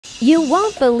You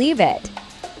won't believe it.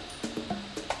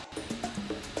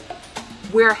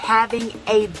 We're having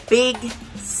a big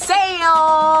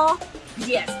sale.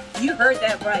 Yes, you heard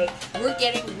that right. We're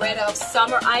getting rid of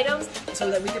summer items so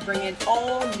that we can bring in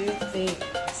all new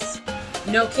things.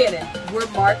 No kidding. We're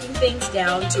marking things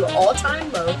down to an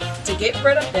all-time low to get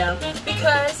rid of them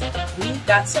because we've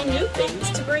got some new things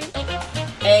to bring.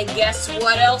 And guess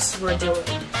what else we're doing?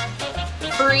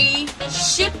 Free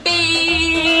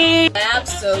shipping!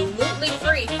 Absolutely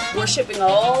free. We're shipping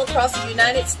all across the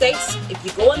United States. If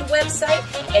you go on the website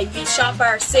and you shop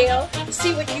our sale,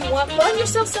 see what you want, buy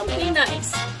yourself something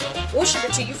nice. We'll ship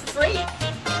it to you for free.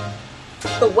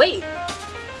 But wait,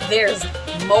 there's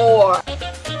more.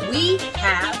 We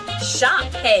have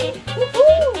Shop Pay.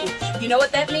 Woohoo! You know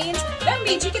what that means? That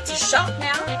means you get to shop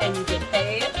now and you can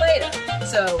pay it later.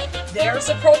 So there's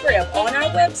a program on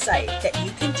our website that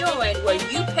you can join where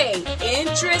you pay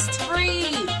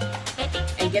interest-free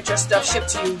and get your stuff shipped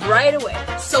to you right away.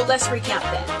 So let's recap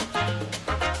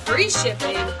that. Free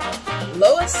shipping,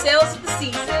 lowest sales of the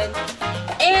season,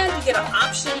 and you get an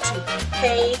option to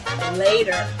pay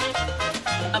later.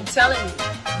 I'm telling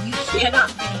you, you cannot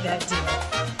beat that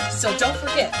deal. So don't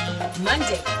forget,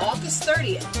 Monday, August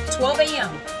 30th, 12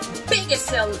 a.m., biggest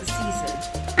sale of the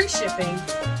season, free shipping,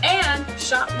 and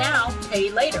shop now, pay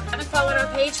later. If you haven't followed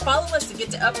our page, follow us to get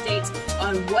the updates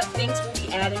on what things will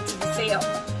be added to the sale.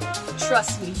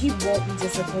 Trust me, you won't be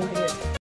disappointed.